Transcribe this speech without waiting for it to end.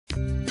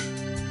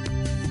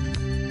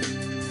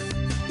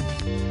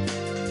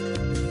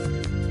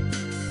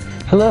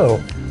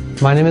Hello,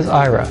 my name is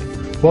Ira.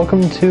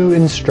 Welcome to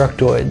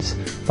Instructoids,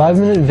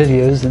 5-minute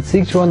videos that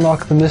seek to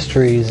unlock the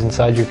mysteries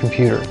inside your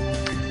computer.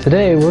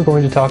 Today we're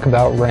going to talk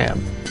about RAM.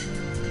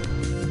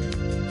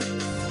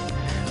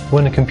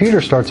 When a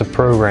computer starts a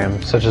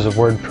program, such as a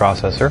word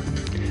processor,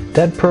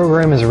 that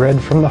program is read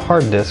from the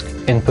hard disk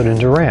and put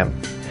into RAM,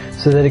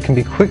 so that it can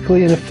be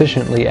quickly and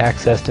efficiently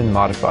accessed and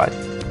modified.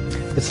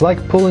 It's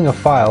like pulling a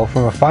file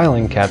from a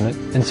filing cabinet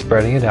and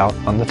spreading it out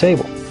on the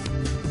table.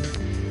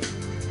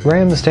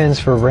 RAM stands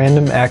for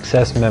Random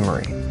Access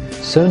Memory,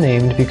 so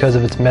named because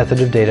of its method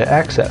of data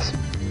access.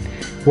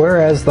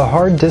 Whereas the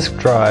hard disk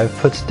drive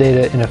puts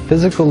data in a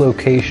physical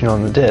location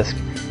on the disk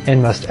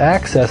and must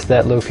access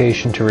that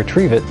location to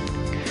retrieve it,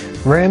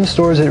 RAM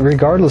stores it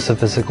regardless of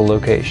physical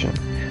location,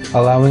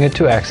 allowing it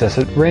to access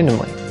it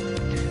randomly.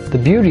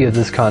 The beauty of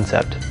this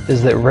concept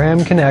is that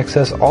RAM can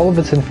access all of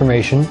its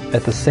information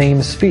at the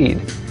same speed,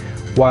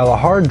 while a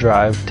hard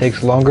drive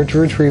takes longer to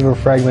retrieve a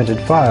fragmented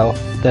file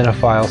than a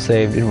file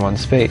saved in one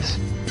space.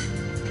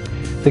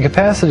 The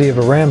capacity of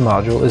a RAM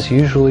module is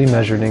usually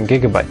measured in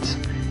gigabytes.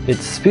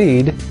 Its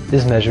speed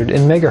is measured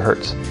in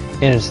megahertz,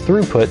 and its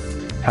throughput,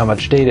 how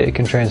much data it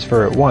can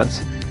transfer at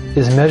once,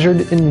 is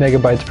measured in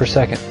megabytes per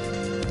second.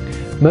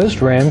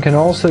 Most RAM can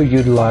also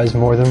utilize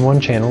more than one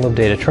channel of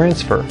data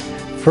transfer,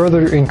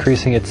 further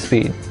increasing its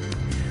speed.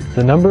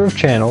 The number of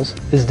channels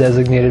is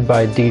designated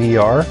by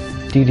DDR,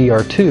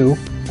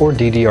 DDR2, or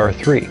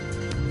DDR3.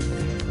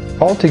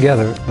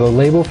 Altogether, the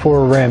label for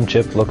a RAM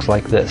chip looks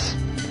like this.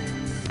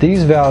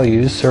 These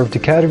values serve to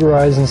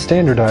categorize and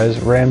standardize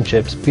RAM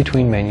chips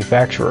between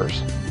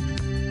manufacturers.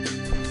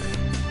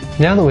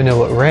 Now that we know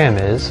what RAM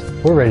is,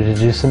 we're ready to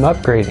do some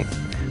upgrading,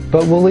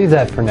 but we'll leave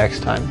that for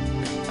next time.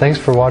 Thanks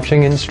for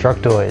watching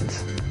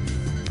Instructoids.